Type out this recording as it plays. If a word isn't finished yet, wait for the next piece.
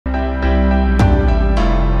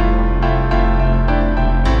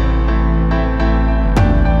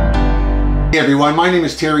Hey everyone, my name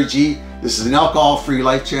is Terry G. This is an alcohol-free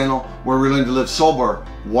life channel where we're learning to live sober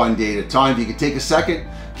one day at a time. If you could take a second,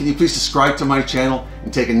 can you please subscribe to my channel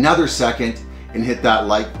and take another second and hit that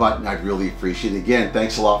like button? I'd really appreciate it. Again,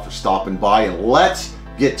 thanks a lot for stopping by, and let's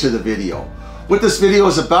get to the video. What this video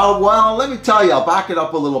is about, well, let me tell you, I'll back it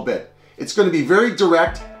up a little bit. It's going to be very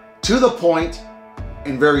direct, to the point,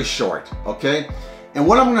 and very short, okay? And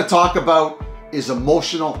what I'm going to talk about is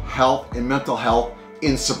emotional health and mental health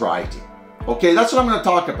in sobriety. Okay, that's what I'm going to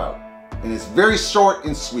talk about. And it's very short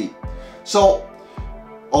and sweet. So,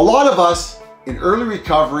 a lot of us in early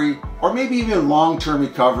recovery, or maybe even long-term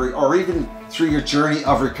recovery, or even through your journey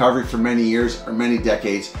of recovery for many years or many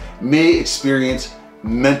decades, may experience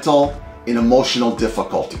mental and emotional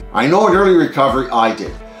difficulty. I know in early recovery I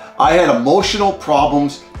did. I had emotional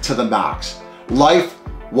problems to the max. Life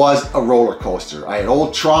was a roller coaster. I had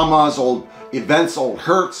old traumas, old events, old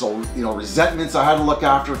hurts, old resentments I had to look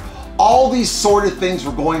after. All these sort of things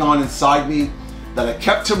were going on inside me that I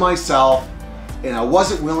kept to myself, and I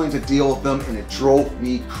wasn't willing to deal with them, and it drove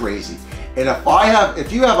me crazy. And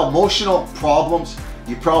if you have emotional problems,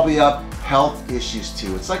 you probably have health issues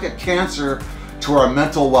too. It's like a cancer to our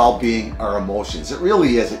mental well-being, our emotions. It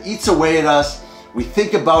really is. It eats away at us. We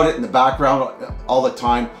think about it in the background all the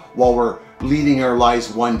time while we're leading our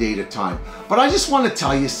lives one day at a time. But I just want to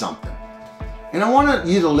tell you something, and I want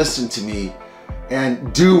you to listen to me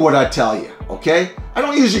and do what I tell you, okay? I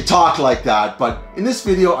don't usually talk like that, but in this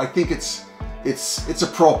video, I think it's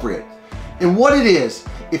appropriate. And what it is,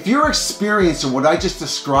 if you're experiencing what I just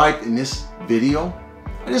described in this video,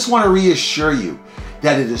 I just want to reassure you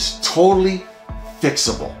that it is totally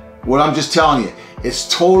fixable. What I'm just telling you,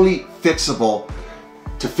 it's totally fixable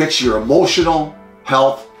to fix your emotional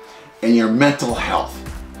health and your mental health.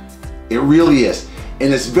 It really is.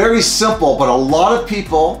 And it's very simple, but a lot of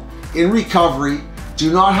people in recovery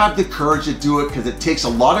do not have the courage to do it because it takes a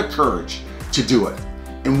lot of courage to do it.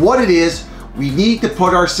 And what it is, we need to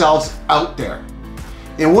put ourselves out there.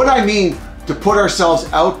 And what I mean to put ourselves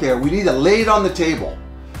out there, we need to lay it on the table.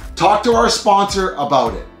 Talk to our sponsor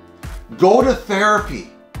about it. Go to therapy.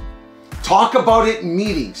 Talk about it in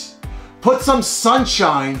meetings. Put some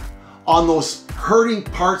sunshine on those hurting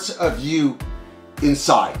parts of you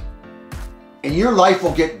inside, and your life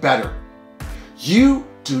will get better. You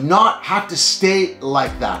do not have to stay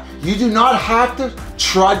like that. You do not have to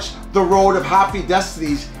trudge the road of happy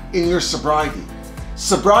destinies in your sobriety.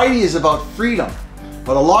 Sobriety is about freedom,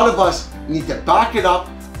 but a lot of us need to back it up,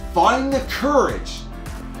 find the courage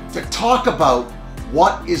to talk about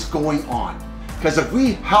what is going on. Because if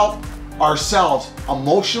we help ourselves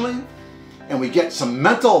emotionally and we get some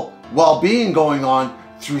mental well-being going on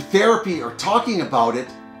through therapy or talking about it,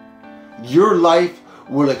 your life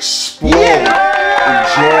will explode in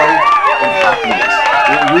joy and happiness.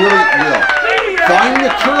 It really will. Find the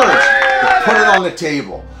courage to put it on the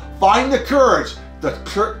table. Find the courage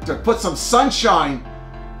to put some sunshine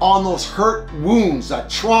on those hurt wounds, that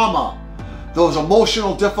trauma, those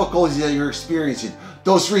emotional difficulties that you're experiencing,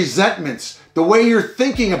 those resentments, the way you're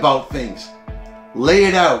thinking about things. Lay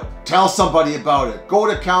it out. Tell somebody about it. Go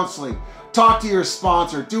to counseling. Talk to your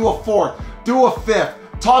sponsor. Do a fourth. Do a fifth.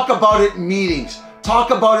 Talk about it in meetings.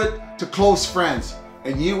 Talk about it to close friends.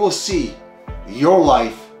 And you will see your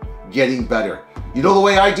life getting better. You know the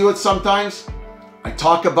way I do it sometimes? I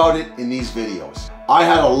talk about it in these videos. I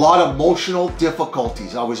had a lot of emotional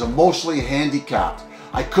difficulties. I was emotionally handicapped.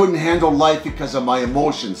 I couldn't handle life because of my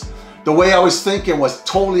emotions. The way I was thinking was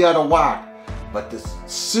totally out of whack. But as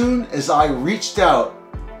soon as I reached out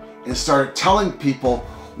and started telling people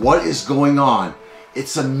what is going on,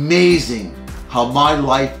 it's amazing how my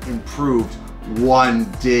life improved one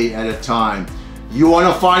day at a time. You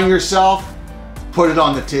want to find yourself? Put it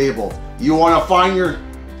on the table. You want to find your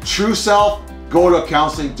true self? Go to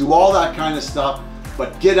counseling, do all that kind of stuff,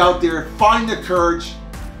 but get out there, find the courage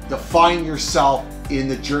to find yourself in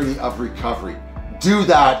the journey of recovery. Do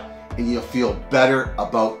that and you'll feel better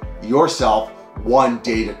about yourself one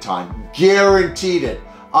day at a time. Guaranteed it.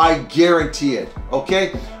 I guarantee it.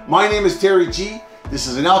 Okay? My name is Terry G. This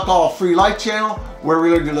is an alcohol-free life channel where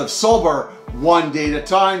we learn to live sober one day at a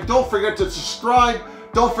time. Don't forget to subscribe.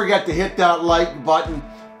 Don't forget to hit that like button.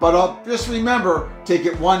 But just remember, take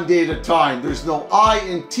it one day at a time. There's no I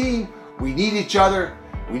in team. We need each other.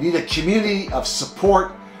 We need a community of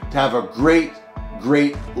support to have a great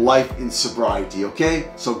life in sobriety,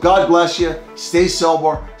 okay? So God bless you. Stay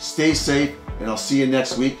sober, stay safe, and I'll see you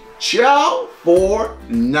next week. Ciao for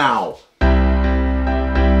now.